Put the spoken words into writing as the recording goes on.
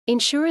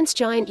Insurance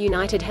giant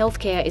United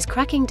Healthcare is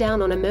cracking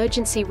down on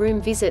emergency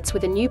room visits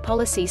with a new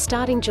policy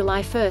starting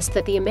July 1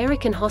 that the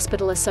American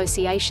Hospital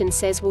Association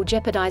says will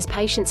jeopardize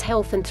patients'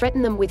 health and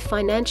threaten them with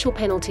financial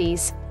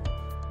penalties.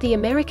 The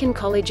American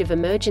College of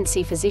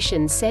Emergency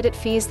Physicians said it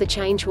fears the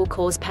change will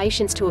cause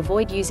patients to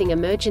avoid using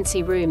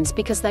emergency rooms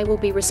because they will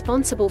be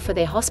responsible for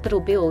their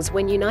hospital bills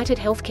when United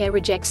Healthcare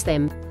rejects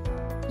them.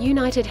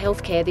 United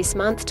Healthcare this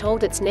month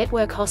told its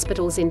network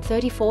hospitals in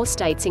 34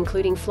 states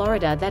including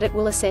Florida that it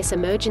will assess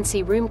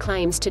emergency room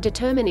claims to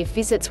determine if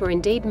visits were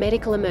indeed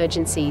medical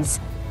emergencies.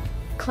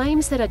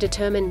 Claims that are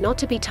determined not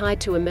to be tied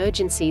to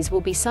emergencies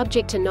will be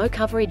subject to no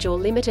coverage or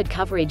limited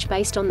coverage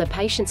based on the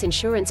patient's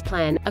insurance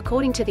plan,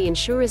 according to the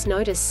insurer's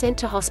notice sent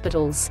to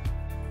hospitals.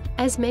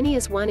 As many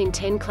as 1 in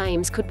 10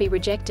 claims could be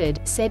rejected,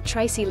 said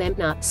Tracy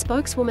Lempner,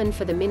 spokeswoman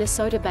for the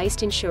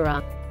Minnesota-based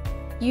insurer.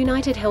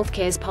 United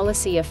Healthcare's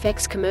policy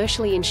affects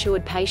commercially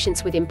insured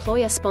patients with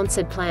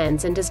employer-sponsored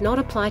plans and does not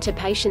apply to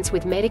patients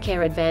with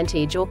Medicare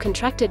Advantage or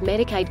contracted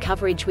Medicaid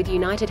coverage with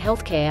United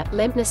Healthcare,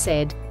 Lempner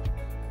said.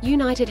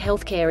 United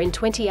Healthcare in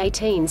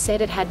 2018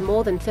 said it had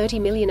more than 30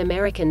 million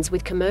Americans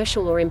with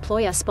commercial or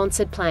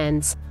employer-sponsored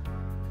plans.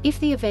 If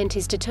the event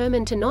is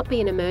determined to not be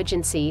an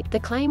emergency,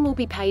 the claim will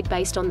be paid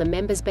based on the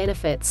member's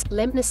benefits,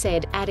 Lempner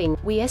said, adding,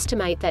 "We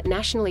estimate that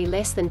nationally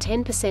less than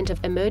 10%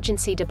 of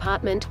emergency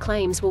department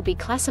claims will be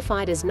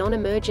classified as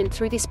non-emergent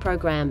through this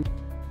program."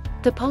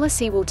 The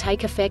policy will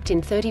take effect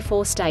in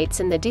 34 states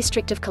and the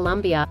District of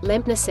Columbia,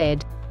 Lempner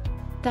said.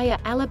 They are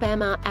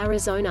Alabama,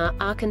 Arizona,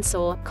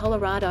 Arkansas,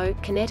 Colorado,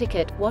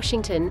 Connecticut,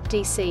 Washington,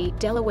 D.C.,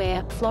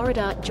 Delaware,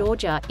 Florida,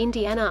 Georgia,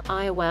 Indiana,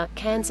 Iowa,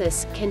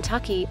 Kansas,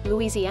 Kentucky,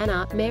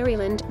 Louisiana,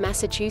 Maryland,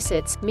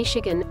 Massachusetts,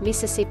 Michigan,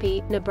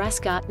 Mississippi,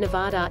 Nebraska,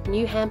 Nevada,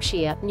 New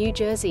Hampshire, New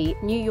Jersey,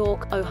 New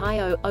York,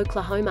 Ohio,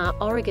 Oklahoma,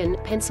 Oregon,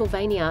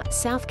 Pennsylvania,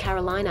 South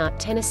Carolina,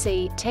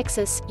 Tennessee,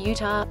 Texas,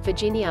 Utah,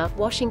 Virginia,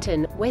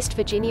 Washington, West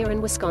Virginia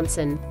and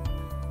Wisconsin.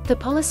 The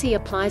policy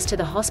applies to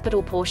the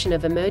hospital portion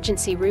of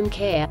emergency room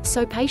care,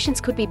 so patients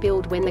could be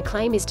billed when the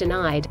claim is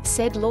denied,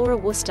 said Laura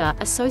Worcester,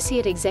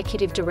 Associate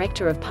Executive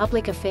Director of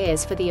Public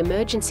Affairs for the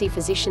Emergency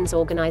Physicians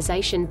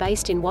Organization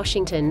based in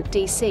Washington,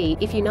 D.C.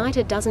 If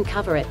United doesn't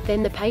cover it,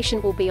 then the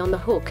patient will be on the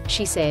hook,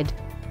 she said.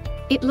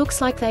 It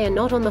looks like they are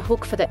not on the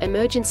hook for the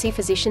emergency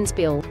physician's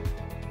bill.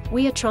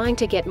 We are trying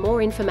to get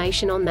more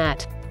information on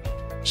that.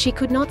 She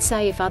could not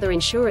say if other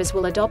insurers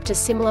will adopt a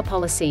similar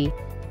policy.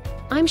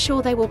 I'm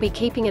sure they will be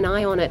keeping an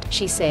eye on it,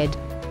 she said.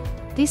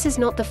 This is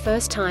not the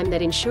first time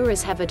that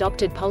insurers have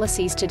adopted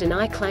policies to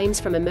deny claims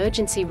from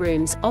emergency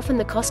rooms, often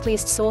the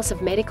costliest source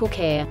of medical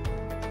care.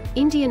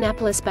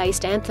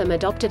 Indianapolis-based Anthem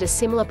adopted a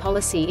similar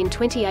policy in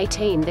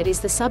 2018 that is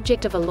the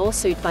subject of a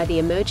lawsuit by the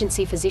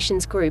Emergency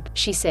Physicians Group,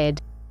 she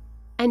said.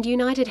 And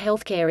United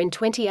Healthcare in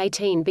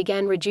 2018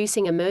 began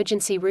reducing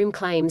emergency room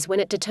claims when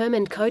it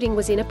determined coding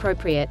was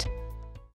inappropriate.